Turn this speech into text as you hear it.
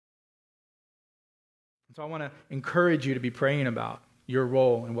So I want to encourage you to be praying about your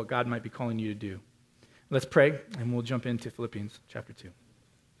role and what God might be calling you to do. Let's pray, and we'll jump into Philippians chapter 2.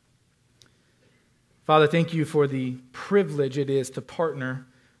 Father, thank you for the privilege it is to partner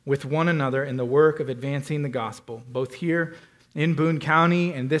with one another in the work of advancing the gospel, both here in Boone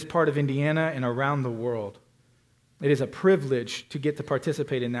County and this part of Indiana and around the world. It is a privilege to get to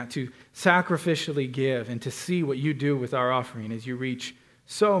participate in that, to sacrificially give and to see what you do with our offering as you reach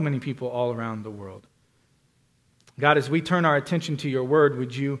so many people all around the world. God, as we turn our attention to your word,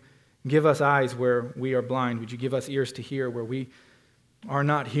 would you give us eyes where we are blind? Would you give us ears to hear where we are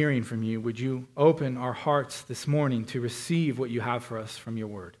not hearing from you? Would you open our hearts this morning to receive what you have for us from your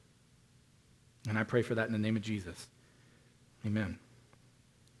word? And I pray for that in the name of Jesus. Amen.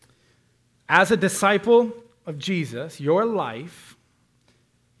 As a disciple of Jesus, your life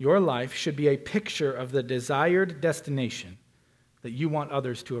should be a picture of the desired destination that you want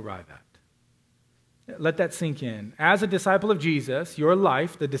others to arrive at. Let that sink in. As a disciple of Jesus, your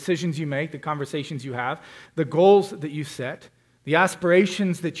life, the decisions you make, the conversations you have, the goals that you set, the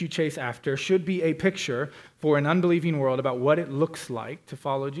aspirations that you chase after should be a picture for an unbelieving world about what it looks like to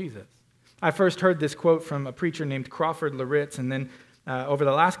follow Jesus. I first heard this quote from a preacher named Crawford Loritz, and then over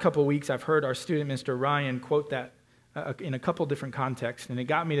the last couple of weeks, I've heard our student, Mr. Ryan, quote that in a couple different contexts, and it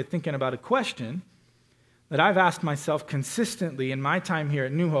got me to thinking about a question that I've asked myself consistently in my time here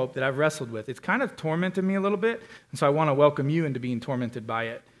at New Hope that I've wrestled with. It's kind of tormented me a little bit, and so I want to welcome you into being tormented by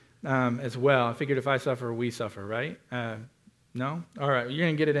it as well. I figured if I suffer, we suffer, right? No? All right, you're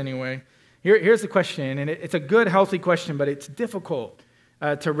going to get it anyway. Here's the question, and it's a good, healthy question, but it's difficult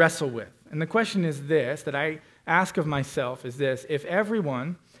to wrestle with. And the question is this, that I ask of myself, is this: if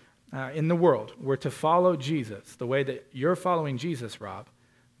everyone in the world were to follow Jesus the way that you're following Jesus, Rob,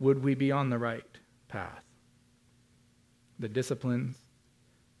 would we be on the right path? The disciplines,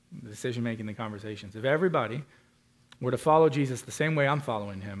 the decision-making, the conversations. If everybody were to follow Jesus the same way I'm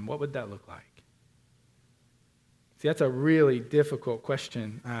following him, what would that look like? See, that's a really difficult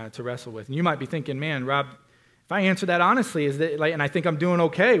question to wrestle with. And you might be thinking, man, Rob, if I answer that honestly, and I think I'm doing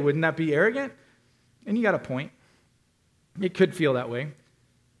okay, wouldn't that be arrogant? And you got a point. It could feel that way.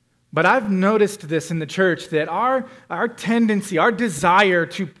 But I've noticed this in the church, that our tendency, our desire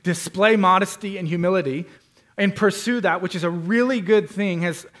to display modesty and humility and pursue that, which is a really good thing,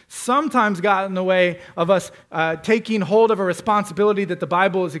 has sometimes gotten in the way of us taking hold of a responsibility that the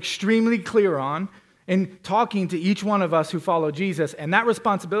Bible is extremely clear on and talking to each one of us who follow Jesus. And that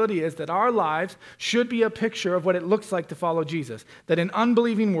responsibility is that our lives should be a picture of what it looks like to follow Jesus. That an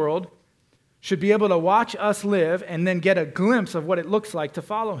unbelieving world should be able to watch us live and then get a glimpse of what it looks like to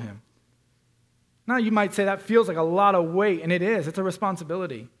follow him. Now, you might say that feels like a lot of weight, and it is. It's a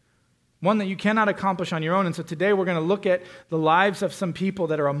responsibility. One that you cannot accomplish on your own. And so today we're going to look at the lives of some people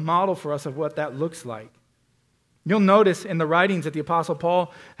that are a model for us of what that looks like. You'll notice in the writings that the Apostle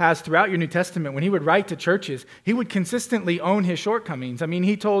Paul has throughout your New Testament, when he would write to churches, he would consistently own his shortcomings. I mean,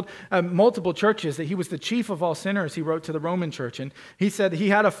 he told multiple churches that he was the chief of all sinners. He wrote to the Roman church, and he said he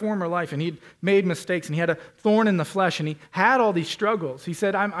had a former life, and he'd made mistakes, and he had a thorn in the flesh, and he had all these struggles. He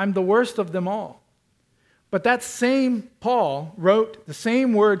said, I'm the worst of them all. But that same Paul wrote the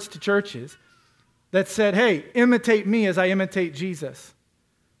same words to churches that said, hey, imitate me as I imitate Jesus.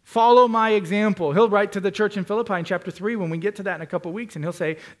 Follow my example. He'll write to the church in Philippi in chapter 3 when we get to that in a couple weeks, and he'll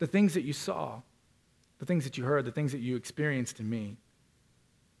say, the things that you saw, the things that you heard, the things that you experienced in me,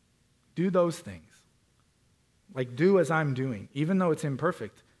 do those things. Like, do as I'm doing, even though it's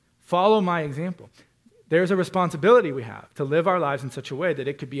imperfect. Follow my example. There's a responsibility we have to live our lives in such a way that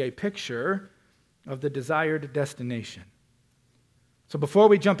it could be a picture of the desired destination. So before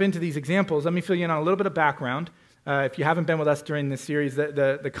we jump into these examples, let me fill you in on a little bit of background. If you haven't been with us during this series,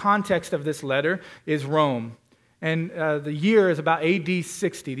 the context of this letter is Rome. And the year is about AD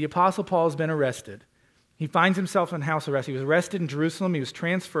 60. The Apostle Paul has been arrested. He finds himself in house arrest. He was arrested in Jerusalem. He was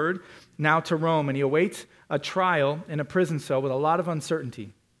transferred now to Rome, and he awaits a trial in a prison cell with a lot of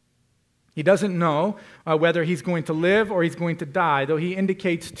uncertainty. He doesn't know whether he's going to live or he's going to die, though he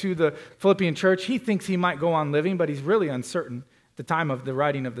indicates to the Philippian church he thinks he might go on living, but he's really uncertain at the time of the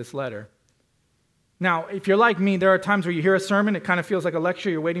writing of this letter. Now, if you're like me, there are times where you hear a sermon, it kind of feels like a lecture,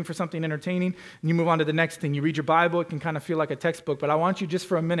 you're waiting for something entertaining, and you move on to the next thing. You read your Bible, it can kind of feel like a textbook, but I want you just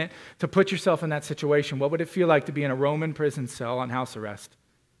for a minute to put yourself in that situation. What would it feel like to be in a Roman prison cell on house arrest?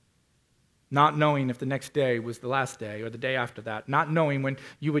 Not knowing if the next day was the last day or the day after that, not knowing when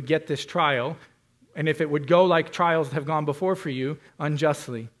you would get this trial, and if it would go like trials have gone before for you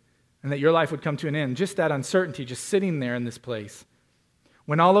unjustly, and that your life would come to an end. Just that uncertainty, just sitting there in this place.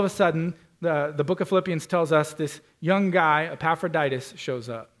 When all of a sudden, the book of Philippians tells us this young guy, Epaphroditus, shows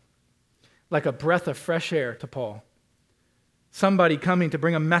up. like a breath of fresh air to Paul. Somebody coming to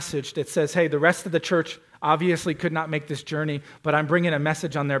bring a message that says, hey, the rest of the church obviously could not make this journey, but I'm bringing a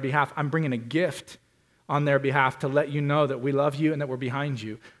message on their behalf. I'm bringing a gift on their behalf to let you know that we love you and that we're behind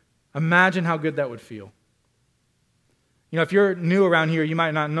you. Imagine how good that would feel. You know, if you're new around here, you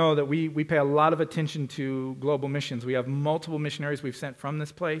might not know that we pay a lot of attention to global missions. We have multiple missionaries we've sent from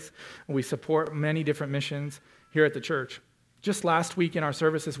this place. We support many different missions here at the church. Just last week in our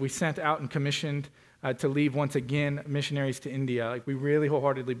services, we sent out and commissioned to leave once again missionaries to India. Like, we really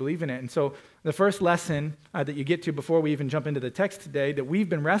wholeheartedly believe in it. And so the first lesson that you get to before we even jump into the text today that we've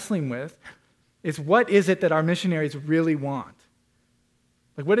been wrestling with is, what is it that our missionaries really want?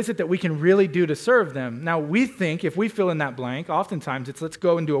 Like, what is it that we can really do to serve them? Now, we think if we fill in that blank, oftentimes it's, let's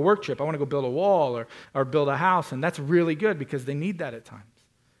go and do a work trip. I want to go build a wall or build a house, and that's really good because they need that at times.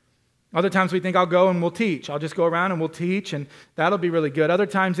 Other times we think, I'll go and we'll teach. I'll just go around and we'll teach, and that'll be really good. Other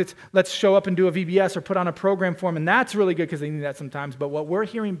times it's, let's show up and do a VBS or put on a program for them, and that's really good because they need that sometimes. But what we're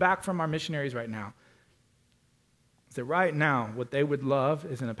hearing back from our missionaries right now is that right now what they would love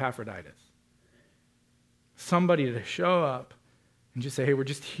is an Epaphroditus. Somebody to show up and just say, hey, we're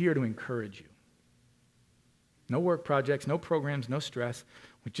just here to encourage you. No work projects, no programs, no stress.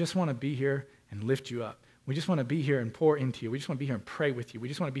 We just want to be here and lift you up. We just want to be here and pour into you. We just want to be here and pray with you. We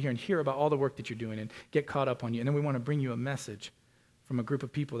just want to be here and hear about all the work that you're doing and get caught up on you. And then we want to bring you a message from a group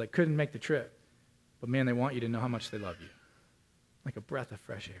of people that couldn't make the trip. But man, they want you to know how much they love you. Like a breath of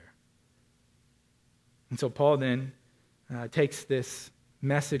fresh air. And so Paul then takes this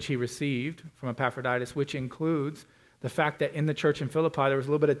message he received from Epaphroditus, which includes the fact that in the church in Philippi, there was a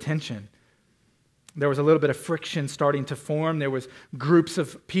little bit of tension. There was a little bit of friction starting to form. There was groups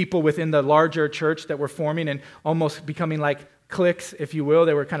of people within the larger church that were forming and almost becoming like cliques, if you will.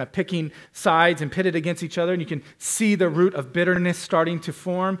 They were kind of picking sides and pitted against each other, and you can see the root of bitterness starting to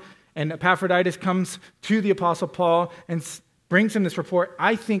form. And Epaphroditus comes to the Apostle Paul and brings him this report,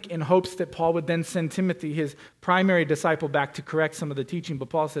 I think in hopes that Paul would then send Timothy, his primary disciple, back to correct some of the teaching. But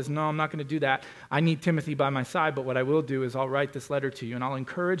Paul says, no, I'm not going to do that. I need Timothy by my side, but what I will do is I'll write this letter to you, and I'll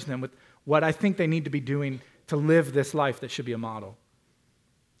encourage them with what I think they need to be doing to live this life that should be a model.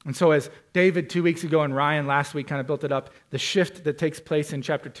 And so as David 2 weeks ago and Ryan last week kind of built it up, the shift that takes place in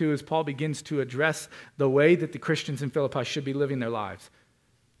chapter 2 is Paul begins to address the way that the Christians in Philippi should be living their lives.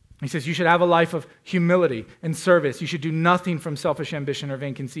 He says you should have a life of humility and service. You should do nothing from selfish ambition or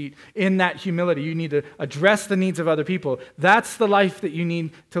vain conceit. In that humility, you need to address the needs of other people. That's the life that you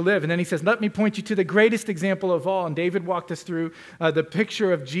need to live. And then he says, let me point you to the greatest example of all. And David walked us through the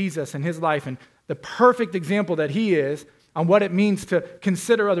picture of Jesus and his life and the perfect example that he is on what it means to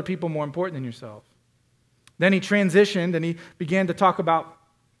consider other people more important than yourself. Then he transitioned and he began to talk about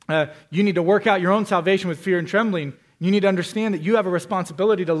you need to work out your own salvation with fear and trembling. You need to understand that you have a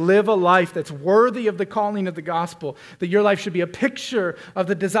responsibility to live a life that's worthy of the calling of the gospel, that your life should be a picture of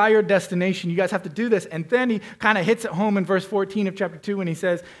the desired destination. You guys have to do this. And then he kind of hits it home in verse 14 of chapter 2 when he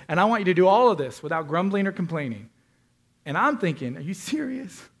says, and I want you to do all of this without grumbling or complaining. And I'm thinking, are you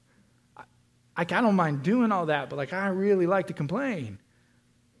serious? I don't mind doing all that, but I really like to complain.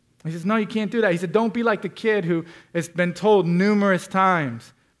 He says, no, you can't do that. He said, don't be like the kid who has been told numerous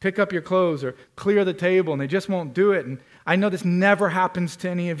times, pick up your clothes or clear the table, and they just won't do it. And I know this never happens to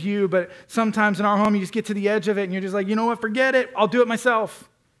any of you, but sometimes in our home, you just get to the edge of it, and you're just like, you know what, forget it. I'll do it myself.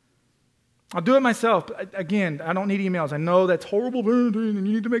 I'll do it myself. Again, I don't need emails. I know that's horrible, and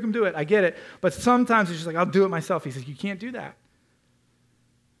you need to make them do it. I get it. But sometimes it's just like, I'll do it myself. He says, you can't do that.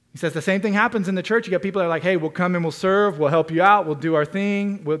 He says the same thing happens in the church. You got people that are like, hey, we'll come and we'll serve. We'll help you out. We'll do our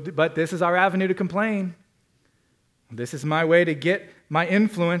thing. But this is our avenue to complain. This is my way to get my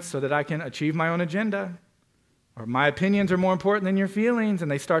influence so that I can achieve my own agenda. Or my opinions are more important than your feelings. And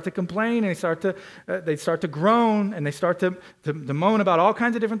they start to complain, and they start to groan, and they start to moan about all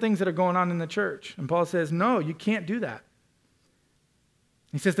kinds of different things that are going on in the church. And Paul says, no, you can't do that.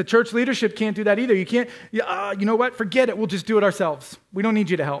 He says the church leadership can't do that either. You can't, you know what, forget it. We'll just do it ourselves. We don't need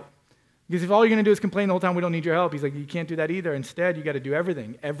you to help. Because if all you're going to do is complain the whole time, we don't need your help. He's like, you can't do that either. Instead, you got to do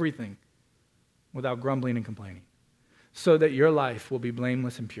everything without grumbling and complaining, so that your life will be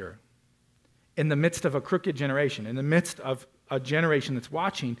blameless and pure. In the midst of a crooked generation, in the midst of a generation that's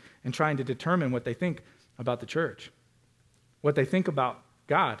watching and trying to determine what they think about the church, what they think about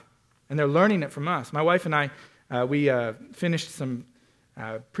God, and they're learning it from us. My wife and I, we finished some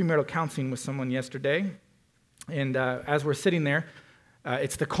premarital counseling with someone yesterday, and as we're sitting there,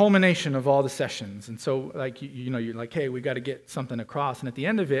 it's the culmination of all the sessions. And so, you're like, hey, we got to get something across. And at the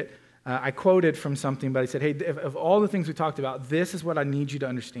end of it, I quoted from something, but I said, hey, of all the things we talked about, this is what I need you to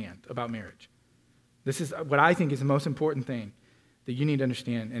understand about marriage. This is what I think is the most important thing. that you need to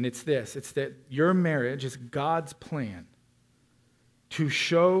understand, and it's this. It's that your marriage is God's plan to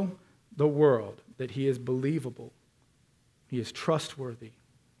show the world that he is believable, he is trustworthy,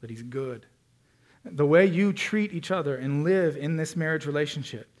 that he's good. The way you treat each other and live in this marriage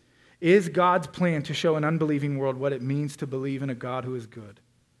relationship is God's plan to show an unbelieving world what it means to believe in a God who is good.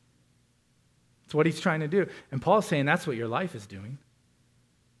 It's what he's trying to do. And Paul's saying that's what your life is doing.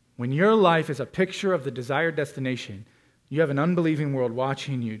 When your life is a picture of the desired destination, you have an unbelieving world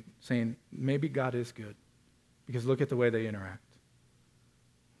watching you saying, maybe God is good because look at the way they interact.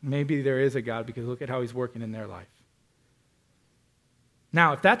 Maybe there is a God because look at how he's working in their life.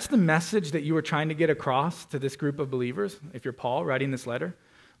 Now, if that's the message that you were trying to get across to this group of believers, if you're Paul writing this letter,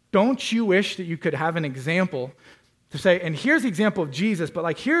 don't you wish that you could have an example to say, and here's the example of Jesus, but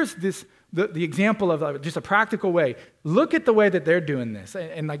like here's this the example of just a practical way. Look at the way that they're doing this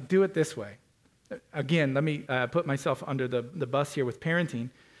and like do it this way. Again, let me put myself under the bus here with parenting.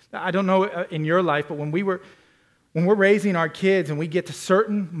 I don't know in your life, but when we're raising our kids and we get to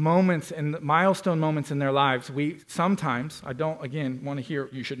certain moments and milestone moments in their lives, we sometimes, I don't, again, want to hear,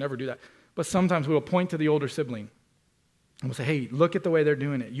 you should never do that, but sometimes we will point to the older sibling and we'll say, hey, look at the way they're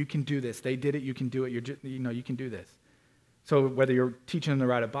doing it. You can do this. They did it. You can do it. You can do this. So whether you're teaching them to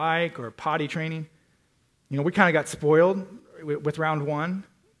ride a bike or potty training, we kind of got spoiled with round one.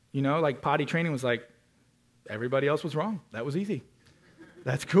 Like potty training was like, everybody else was wrong. That was easy.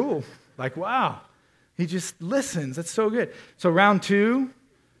 That's cool. Like, wow. He just listens. That's so good. So round two,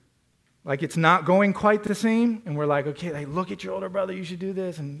 like it's not going quite the same. And we're like, okay, like, look at your older brother. You should do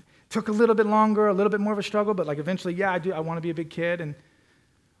this. And it took a little bit longer, a little bit more of a struggle. But like eventually, yeah, I want to be a big kid. And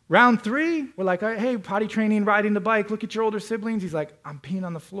round three, we're like, hey, potty training, riding the bike. Look at your older siblings. He's like, I'm peeing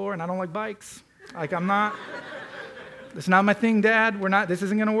on the floor and I don't like bikes. Like I'm not. It's not my thing, Dad. This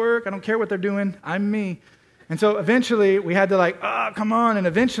isn't going to work. I don't care what they're doing. I'm me. And so eventually we had to come on. And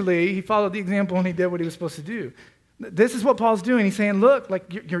eventually he followed the example and he did what he was supposed to do. This is what Paul's doing. He's saying, look,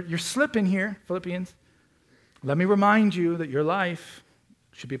 like you're slipping here, Philippians. Let me remind you that your life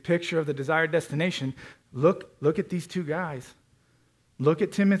should be a picture of the desired destination. Look at these two guys. Look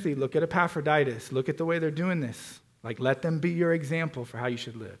at Timothy. Look at Epaphroditus. Look at the way they're doing this. Like let them be your example for how you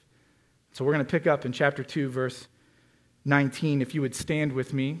should live. So we're going to pick up in chapter 2, verse 19, if you would stand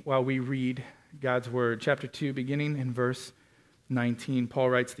with me while we read God's word. Chapter 2, beginning in verse 19, Paul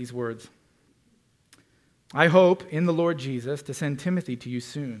writes these words. I hope in the Lord Jesus to send Timothy to you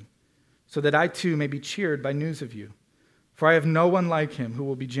soon, so that I too may be cheered by news of you. For I have no one like him who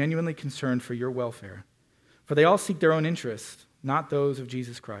will be genuinely concerned for your welfare. For they all seek their own interests, not those of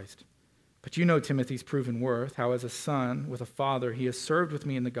Jesus Christ. But you know Timothy's proven worth, how as a son with a father he has served with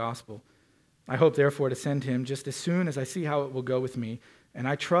me in the gospel. I hope, therefore, to send him just as soon as I see how it will go with me, and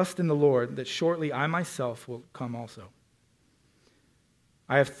I trust in the Lord that shortly I myself will come also.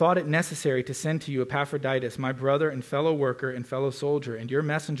 I have thought it necessary to send to you Epaphroditus, my brother and fellow worker and fellow soldier, and your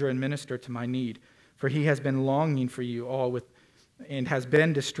messenger and minister to my need, for he has been longing for you all and has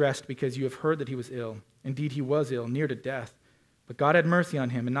been distressed because you have heard that he was ill. Indeed, he was ill, near to death. But God had mercy on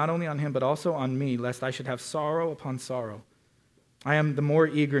him, and not only on him, but also on me, lest I should have sorrow upon sorrow. I am the more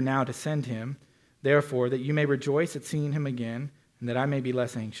eager now to send him, therefore, that you may rejoice at seeing him again, and that I may be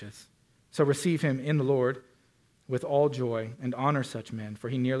less anxious. So receive him in the Lord with all joy, and honor such men, for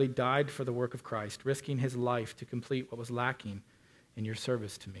he nearly died for the work of Christ, risking his life to complete what was lacking in your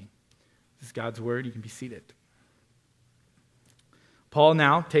service to me. This is God's word. You can be seated. Paul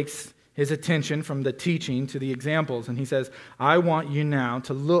now takes his attention from the teaching to the examples, and he says, I want you now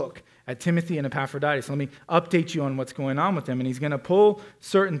to look at Timothy and Epaphroditus. Let me update you on what's going on with them. And he's going to pull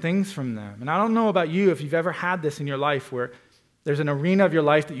certain things from them. And I don't know about you if you've ever had this in your life where there's an arena of your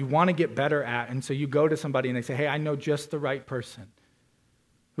life that you want to get better at. And so you go to somebody and they say, hey, I know just the right person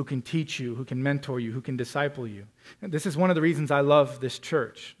who can teach you, who can mentor you, who can disciple you. And this is one of the reasons I love this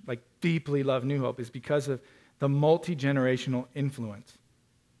church, like deeply love New Hope, is because of the multi-generational influence.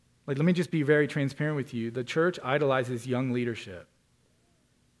 Like, let me just be very transparent with you. The church idolizes young leadership.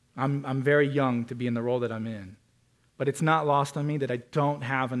 I'm very young to be in the role that I'm in. But it's not lost on me that I don't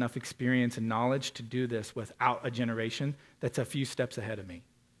have enough experience and knowledge to do this without a generation that's a few steps ahead of me.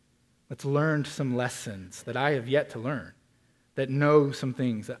 That's learned some lessons that I have yet to learn, that know some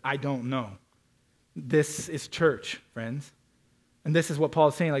things that I don't know. This is church, friends. And this is what Paul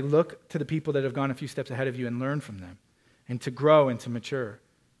is saying. Like, look to the people that have gone a few steps ahead of you and learn from them, and to grow and to mature.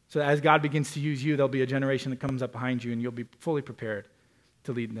 So that as God begins to use you, there'll be a generation that comes up behind you, and you'll be fully prepared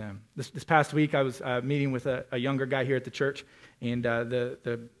to lead them. This past week, I was meeting with a younger guy here at the church, and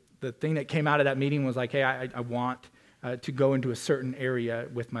the thing that came out of that meeting was like, hey, I want to go into a certain area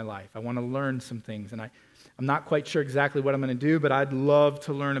with my life. I want to learn some things. And I'm not quite sure exactly what I'm going to do, but I'd love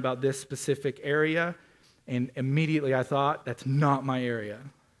to learn about this specific area. And immediately I thought, that's not my area,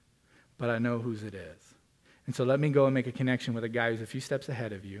 but I know whose it is. And so let me go and make a connection with a guy who's a few steps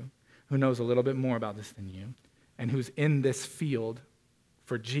ahead of you, who knows a little bit more about this than you, and who's in this field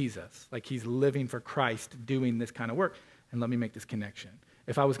for Jesus. Like he's living for Christ, doing this kind of work. And let me make this connection.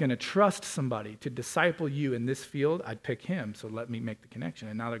 If I was going to trust somebody to disciple you in this field, I'd pick him. So let me make the connection.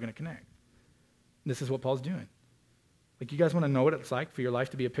 And now they're going to connect. This is what Paul's doing. Like, you guys want to know what it's like for your life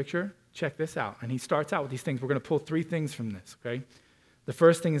to be a picture? Check this out. And he starts out with these things. We're going to pull 3 things from this, okay? The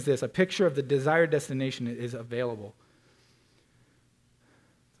first thing is this. A picture of the desired destination is available.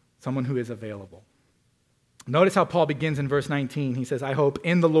 Someone who is available. Notice how Paul begins in verse 19. He says, I hope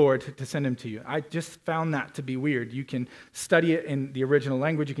in the Lord to send him to you. I just found that to be weird. You can study it in the original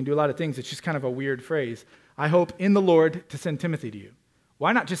language. You can do a lot of things. It's just kind of a weird phrase. I hope in the Lord to send Timothy to you.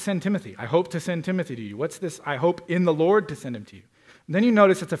 Why not just send Timothy? I hope to send Timothy to you. What's this? I hope in the Lord to send him to you. And then you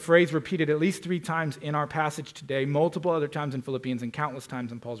notice it's a phrase repeated at least 3 times in our passage today, multiple other times in Philippians, and countless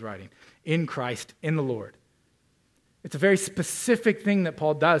times in Paul's writing. In Christ, in the Lord. It's a very specific thing that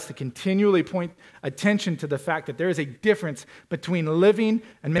Paul does to continually point attention to the fact that there is a difference between living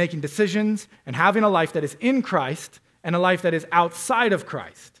and making decisions and having a life that is in Christ and a life that is outside of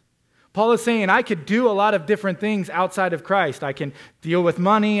Christ. Paul is saying, I could do a lot of different things outside of Christ. I can deal with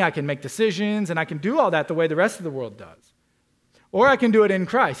money, I can make decisions, and I can do all that the way the rest of the world does. Or I can do it in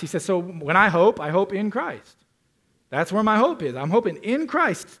Christ. He says, so when I hope in Christ. That's where my hope is. I'm hoping in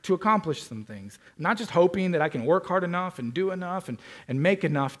Christ to accomplish some things. I'm not just hoping that I can work hard enough and do enough and make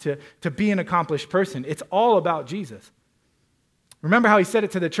enough to be an accomplished person. It's all about Jesus. Remember how he said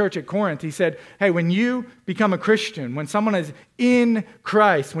it to the church at Corinth. He said, hey, when you become a Christian, when someone is in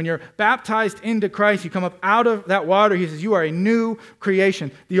Christ, when you're baptized into Christ, you come up out of that water, he says, you are a new creation.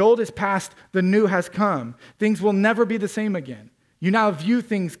 The old is past, the new has come. Things will never be the same again. You now view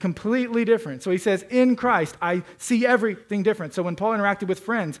things completely different. So he says, in Christ, I see everything different. So when Paul interacted with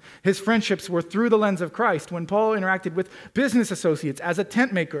friends, his friendships were through the lens of Christ. When Paul interacted with business associates as a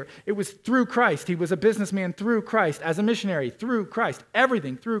tent maker, it was through Christ. He was a businessman through Christ. As a missionary, through Christ.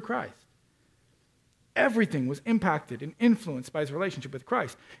 Everything through Christ. Everything was impacted and influenced by his relationship with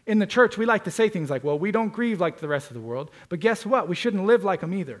Christ. In the church, we like to say things like, well, we don't grieve like the rest of the world. But guess what? We shouldn't live like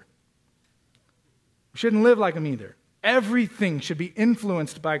them either. We shouldn't live like them either. Everything should be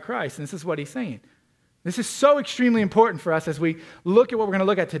influenced by Christ. And this is what he's saying. This is so extremely important for us as we look at what we're going to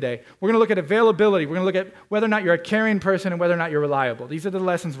look at today. We're going to look at availability. We're going to look at whether or not you're a caring person and whether or not you're reliable. These are the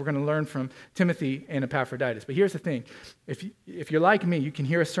lessons we're going to learn from Timothy and Epaphroditus. But here's the thing. If you're like me, you can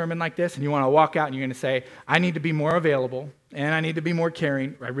hear a sermon like this and you want to walk out and you're going to say, I need to be more available and I need to be more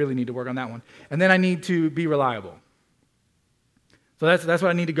caring. I really need to work on that one. And then I need to be reliable. So that's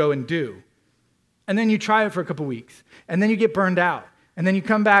what I need to go and do. And then you try it for a couple weeks. And then you get burned out. And then you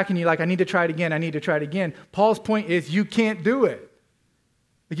come back and you're like, I need to try it again. I need to try it again. Paul's point is you can't do it.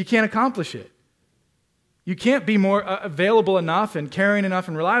 Like you can't accomplish it. You can't be more available enough and caring enough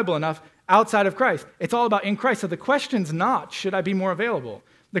and reliable enough outside of Christ. It's all about in Christ. So the question's not, should I be more available?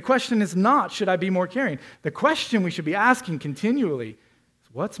 The question is not, should I be more caring? The question we should be asking continually is,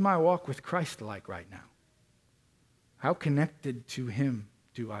 what's my walk with Christ like right now? How connected to him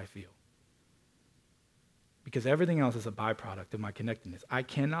do I feel? Because everything else is a byproduct of my connectedness. I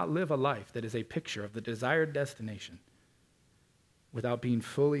cannot live a life that is a picture of the desired destination without being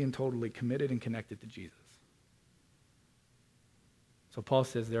fully and totally committed and connected to Jesus. So Paul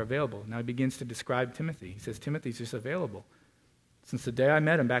says they're available. Now he begins to describe Timothy. He says, Timothy's just available. Since the day I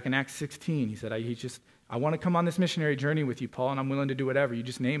met him back in Acts 16, he said, I want to come on this missionary journey with you, Paul, and I'm willing to do whatever. You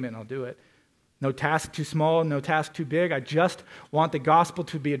just name it and I'll do it. No task too small, no task too big. I just want the gospel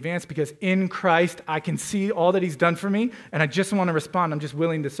to be advanced because in Christ I can see all that he's done for me and I just want to respond. I'm just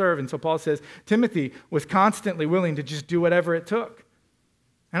willing to serve. And so Paul says Timothy was constantly willing to just do whatever it took.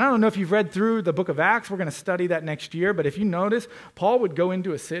 And I don't know if you've read through the book of Acts. We're going to study that next year. But if you notice, Paul would go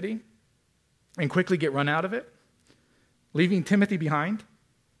into a city and quickly get run out of it, leaving Timothy behind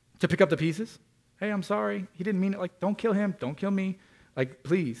to pick up the pieces. Hey, I'm sorry. He didn't mean it. Like, don't kill him. Don't kill me. Like,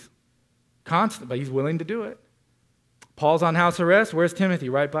 please. Constant, but he's willing to do it. Paul's on house arrest. Where's Timothy?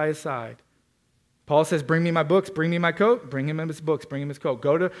 Right by his side. Paul says, bring me my books, bring me my coat. Bring him his books, bring him his coat.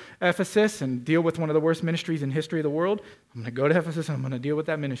 Go to Ephesus and deal with one of the worst ministries in history of the world. I'm going to go to Ephesus and I'm going to deal with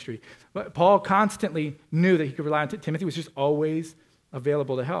that ministry. But Paul constantly knew that he could rely on Timothy. Was just always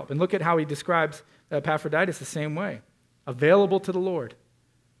available to help. And look at how he describes Epaphroditus the same way. Available to the Lord.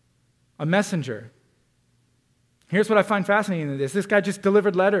 A messenger. Here's what I find fascinating in this. This guy just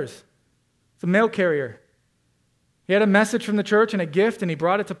delivered letters. It's a mail carrier. He had a message from the church and a gift, and he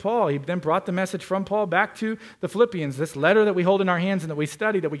brought it to Paul. He then brought the message from Paul back to the Philippians. This letter that we hold in our hands and that we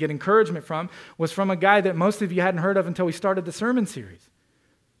study, that we get encouragement from, was from a guy that most of you hadn't heard of until we started the sermon series.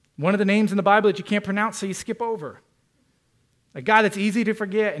 One of the names in the Bible that you can't pronounce, so you skip over. A guy that's easy to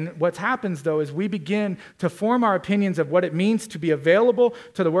forget. And what happens, though, is we begin to form our opinions of what it means to be available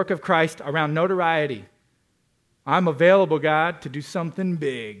to the work of Christ around notoriety. I'm available, God, to do something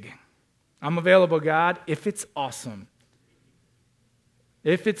big. I'm available, God, if it's awesome,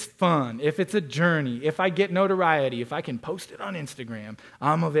 if it's fun, if it's a journey, if I get notoriety, if I can post it on Instagram,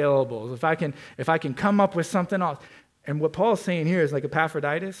 I'm available. If I can come up with something else. And what Paul's saying here is like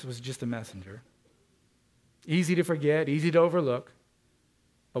Epaphroditus was just a messenger. Easy to forget, easy to overlook.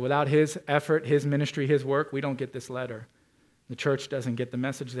 But without his effort, his ministry, his work, we don't get this letter. The church doesn't get the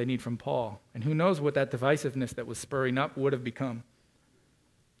message they need from Paul. And who knows what that divisiveness that was spurring up would have become.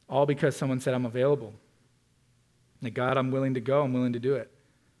 All because someone said, I'm available. That God, I'm willing to go, I'm willing to do it.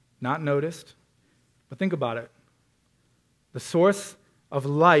 Not noticed, but think about it. The source of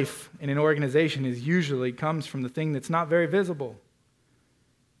life in an organization usually comes from the thing that's not very visible.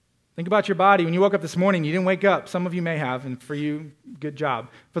 Think about your body. When you woke up this morning, you didn't wake up. Some of you may have, and for you, good job.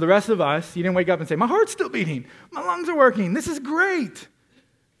 For the rest of us, you didn't wake up and say, my heart's still beating. My lungs are working. This is great.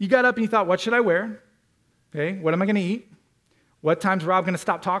 You got up and you thought, what should I wear? Okay, what am I going to eat? What time's Rob going to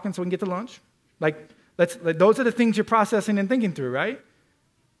stop talking so we can get to lunch? Those are the things you're processing and thinking through, right?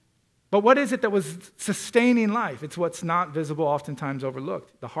 But what is it that was sustaining life? It's what's not visible, oftentimes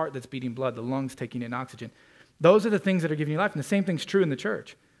overlooked. The heart that's beating blood, the lungs taking in oxygen. Those are the things that are giving you life. And the same thing's true in the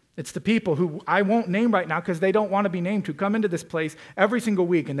church. It's the people who I won't name right now because they don't want to be named, who come into this place every single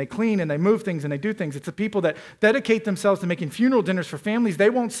week and they clean and they move things and they do things. It's the people that dedicate themselves to making funeral dinners for families. They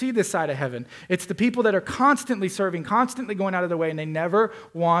won't see this side of heaven. It's the people that are constantly serving, constantly going out of their way, and they never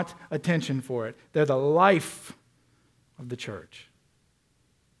want attention for it. They're the life of the church.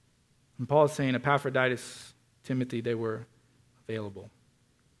 And Paul is saying Epaphroditus, Timothy, they were available.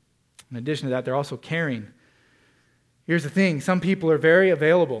 In addition to that, they're also caring. Here's the thing, some people are very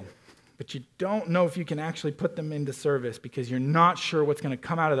available, but you don't know if you can actually put them into service because you're not sure what's going to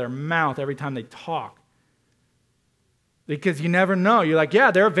come out of their mouth every time they talk. Because you never know. You're like, yeah,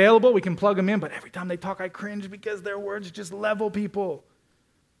 they're available, we can plug them in, but every time they talk, I cringe because their words just level people.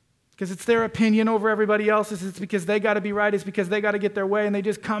 Because it's their opinion over everybody else's. It's because they got to be right. It's because they got to get their way, and they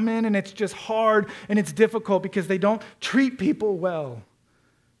just come in, and it's just hard, and it's difficult because they don't treat people well.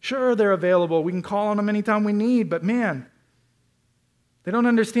 Sure, they're available. We can call on them anytime we need, but man, they don't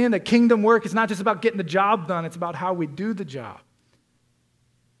understand that kingdom work is not just about getting the job done. It's about how we do the job. I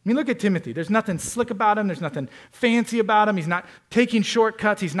mean, look at Timothy. There's nothing slick about him. There's nothing fancy about him. He's not taking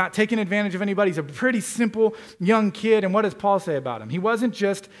shortcuts. He's not taking advantage of anybody. He's a pretty simple young kid. And what does Paul say about him? He wasn't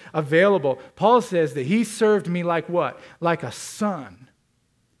just available. Paul says that he served me like what? Like a son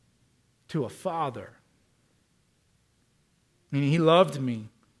to a father. Meaning he loved me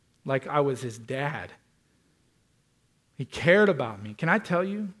like I was his dad. He cared about me. Can I tell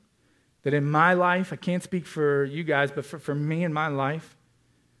you that in my life, I can't speak for you guys, but for me in my life,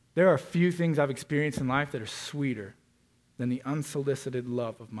 there are a few things I've experienced in life that are sweeter than the unsolicited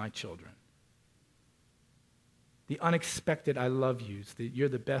love of my children. The unexpected I love yous, that you're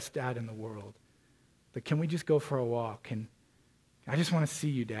the best dad in the world. But can we just go for a walk? And I just want to see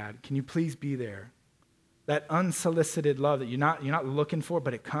you, Dad. Can you please be there? That unsolicited love that you're not looking for,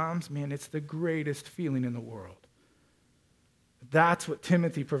 but it comes, man, it's the greatest feeling in the world. That's what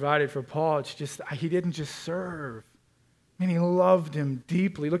Timothy provided for Paul. It's just, he didn't just serve. Man, he loved him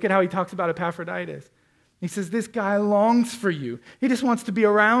deeply. Look at how he talks about Epaphroditus. He says, this guy longs for you. He just wants to be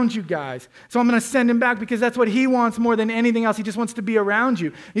around you guys. So I'm going to send him back because that's what he wants more than anything else. He just wants to be around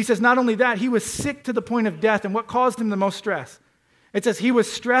you. He says, not only that, he was sick to the point of death. And what caused him the most stress? It says he was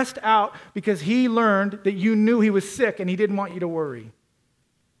stressed out because he learned that you knew he was sick and he didn't want you to worry.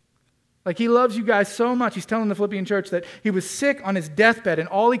 Like he loves you guys so much. He's telling the Philippian church that he was sick on his deathbed and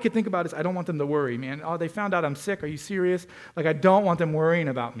all he could think about is, I don't want them to worry, man. Oh, they found out I'm sick. Are you serious? Like I don't want them worrying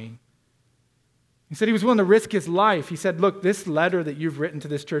about me. He said he was willing to risk his life. He said, look, this letter that you've written to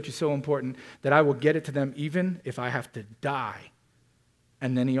this church is so important that I will get it to them even if I have to die.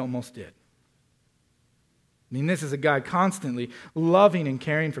 And then he almost did. I mean, this is a guy constantly loving and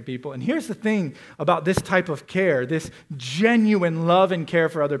caring for people. And here's the thing about this type of care, this genuine love and care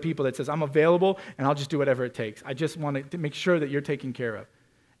for other people that says, I'm available and I'll just do whatever it takes. I just want to make sure that you're taken care of.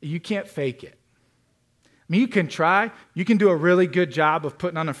 You can't fake it. I mean, you can try. You can do a really good job of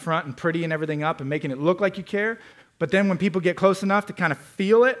putting on a front and prettying everything up and making it look like you care. But then when people get close enough to kind of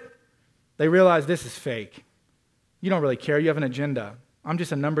feel it, they realize this is fake. You don't really care. You have an agenda. I'm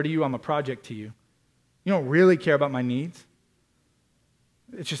just a number to you. I'm a project to you. You don't really care about my needs.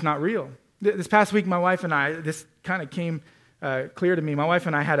 It's just not real. This past week, my wife and I, this kind of came clear to me. My wife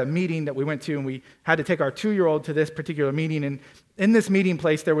and I had a meeting that we went to, and we had to take our 2-year-old to this particular meeting. And in this meeting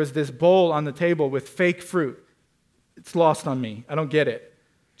place, there was this bowl on the table with fake fruit. It's lost on me. I don't get it.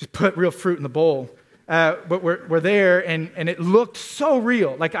 Just put real fruit in the bowl. But we're there, and it looked so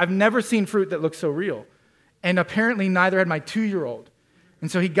real. Like, I've never seen fruit that looked so real. And apparently, neither had my 2-year-old. And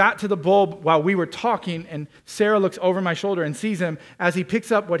so he got to the bowl while we were talking, and Sarah looks over my shoulder and sees him as he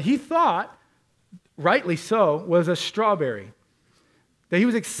picks up what he thought, rightly so, was a strawberry that he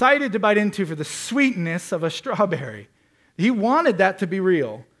was excited to bite into for the sweetness of a strawberry. He wanted that to be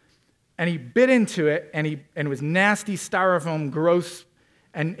real. And he bit into it, and it was nasty, styrofoam, gross.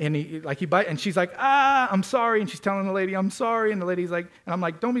 And she's like, I'm sorry. And she's telling the lady, I'm sorry. And the lady's like, and I'm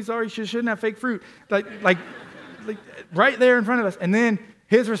like, don't be sorry. You shouldn't have fake fruit. Like right there in front of us. And then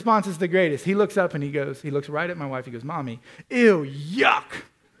his response is the greatest. He looks up and he looks right at my wife. He goes, Mommy, ew, yuck.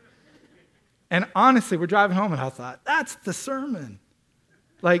 And honestly, we're driving home, and I thought, that's the sermon.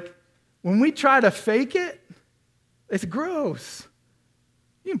 Like, when we try to fake it, it's gross.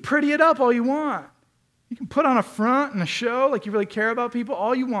 You can pretty it up all you want. You can put on a front and a show like you really care about people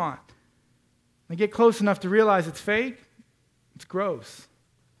all you want. And get close enough to realize it's fake, it's gross.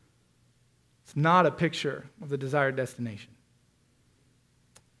 It's not a picture of the desired destination.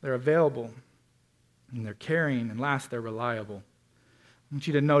 They're available, and they're caring, and last, they're reliable. I want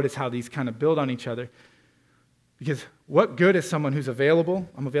you to notice how these kind of build on each other. Because what good is someone who's available,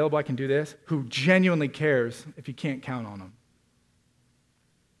 I'm available, I can do this, who genuinely cares if you can't count on them?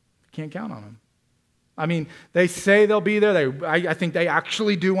 You can't count on them. I mean, they say they'll be there. I think they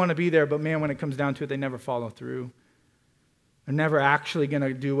actually do want to be there, but man, when it comes down to it, they never follow through. They're never actually going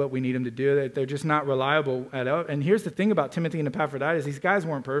to do what we need them to do. They're just not reliable at all. And here's the thing about Timothy and Epaphroditus. These guys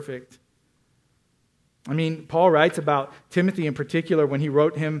weren't perfect. I mean, Paul writes about Timothy in particular when he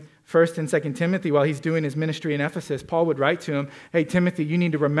wrote him 1st and 2nd Timothy while he's doing his ministry in Ephesus. Paul would write to him, hey, Timothy, you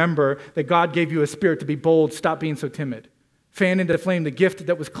need to remember that God gave you a spirit to be bold. Stop being so timid. Fan into flame the gift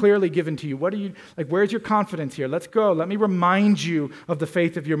that was clearly given to you. Where's your confidence here? Let's go. Let me remind you of the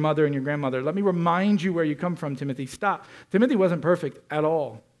faith of your mother and your grandmother. Let me remind you where you come from, Timothy. Stop. Timothy wasn't perfect at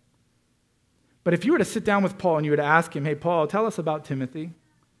all. But if you were to sit down with Paul and you were to ask him, hey, Paul, tell us about Timothy.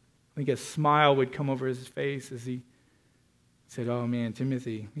 I think a smile would come over his face as he said, oh man,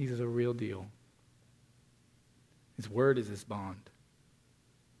 Timothy, he's a real deal. His word is his bond.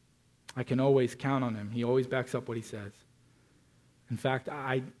 I can always count on him. He always backs up what he says. In fact,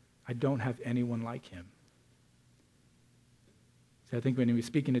 I don't have anyone like him. So I think when he was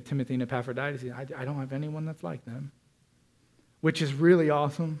speaking to Timothy and Epaphroditus, I don't have anyone that's like them, which is really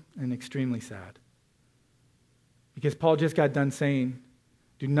awesome and extremely sad. Because Paul just got done saying,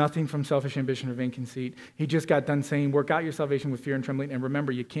 do nothing from selfish ambition or vain conceit. He just got done saying, work out your salvation with fear and trembling. And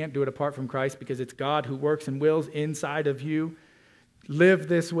remember, you can't do it apart from Christ because it's God who works and wills inside of you. Live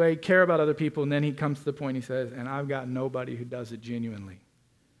this way, care about other people, and then he comes to the point, he says, and I've got nobody who does it genuinely,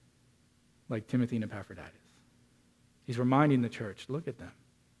 like Timothy and Epaphroditus. He's reminding the church, look at them.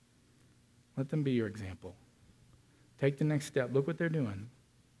 Let them be your example. Take the next step. Look what they're doing.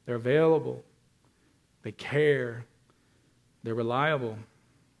 They're available. They care. They're reliable.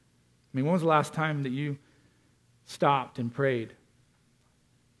 I mean, when was the last time that you stopped and prayed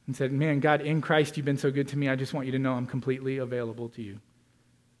and said, man, God, in Christ, you've been so good to me. I just want you to know I'm completely available to you.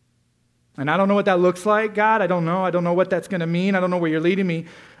 And I don't know what that looks like, God. I don't know. I don't know what that's going to mean. I don't know where you're leading me.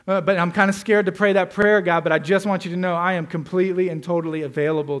 But I'm kind of scared to pray that prayer, God. But I just want you to know I am completely and totally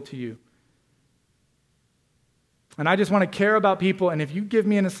available to you. And I just want to care about people. And if you give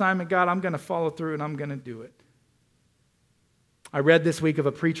me an assignment, God, I'm going to follow through and I'm going to do it. I read this week of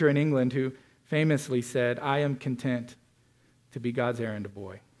a preacher in England who famously said, I am content to be God's errand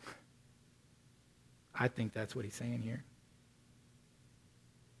boy. I think that's what he's saying here.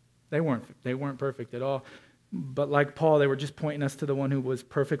 They weren't perfect at all. But like Paul, they were just pointing us to the one who was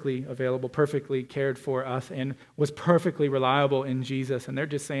perfectly available, perfectly cared for us, and was perfectly reliable in Jesus. And they're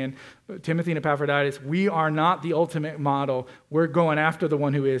just saying, Timothy and Epaphroditus, we are not the ultimate model. We're going after the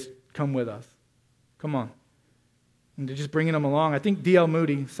one who is. Come with us. Come on. And they're just bringing them along. I think D.L.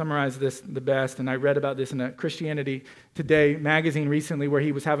 Moody summarized this the best, and I read about this in a Christianity Today magazine recently where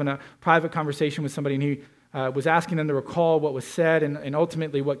he was having a private conversation with somebody, and he was asking them to recall what was said, and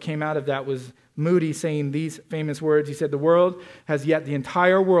ultimately what came out of that was Moody saying these famous words. He said, the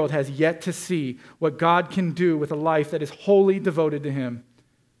entire world has yet to see what God can do with a life that is wholly devoted to him.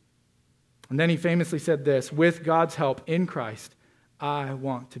 And then he famously said this, with God's help in Christ, I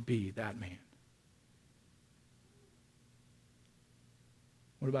want to be that man.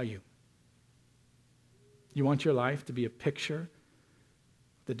 What about you? You want your life to be a picture of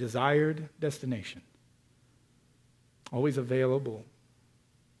the desired destination. Always available,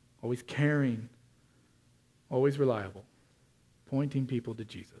 always caring, always reliable, pointing people to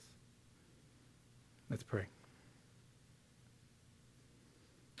Jesus. Let's pray.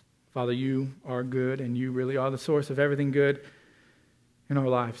 Father, you are good, and you really are the source of everything good in our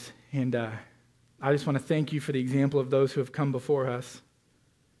lives. And I just want to thank you for the example of those who have come before us.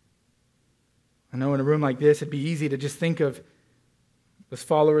 I know in a room like this, it'd be easy to just think of those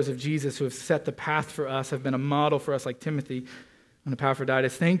followers of Jesus who have set the path for us, have been a model for us like Timothy on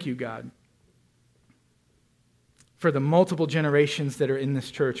Epaphroditus. Thank you, God, for the multiple generations that are in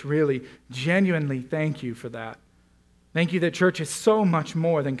this church. Really, genuinely thank you for that. Thank you that church is so much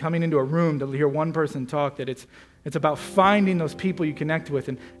more than coming into a room to hear one person talk, that it's about finding those people you connect with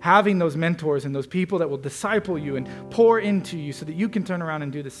and having those mentors and those people that will disciple you and pour into you so that you can turn around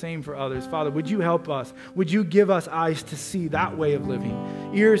and do the same for others. Father, would you help us? Would you give us eyes to see that way of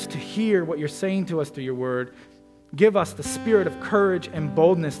living, ears to hear what you're saying to us through your word? Give us the spirit of courage and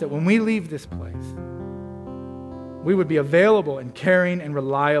boldness that when we leave this place, we would be available and caring and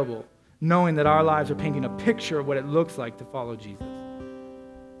reliable, knowing that our lives are painting a picture of what it looks like to follow Jesus.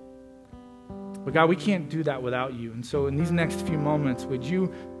 But God, we can't do that without you. And so in these next few moments, would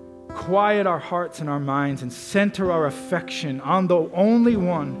you quiet our hearts and our minds and center our affection on the only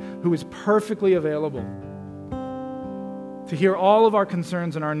one who is perfectly available to hear all of our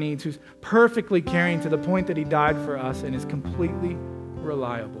concerns and our needs, who's perfectly caring to the point that he died for us and is completely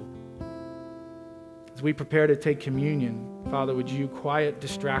reliable. As we prepare to take communion, Father, would you quiet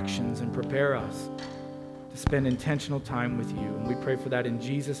distractions and prepare us to spend intentional time with you? And we pray for that in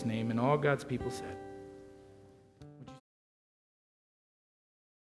Jesus' name, and all God's people said.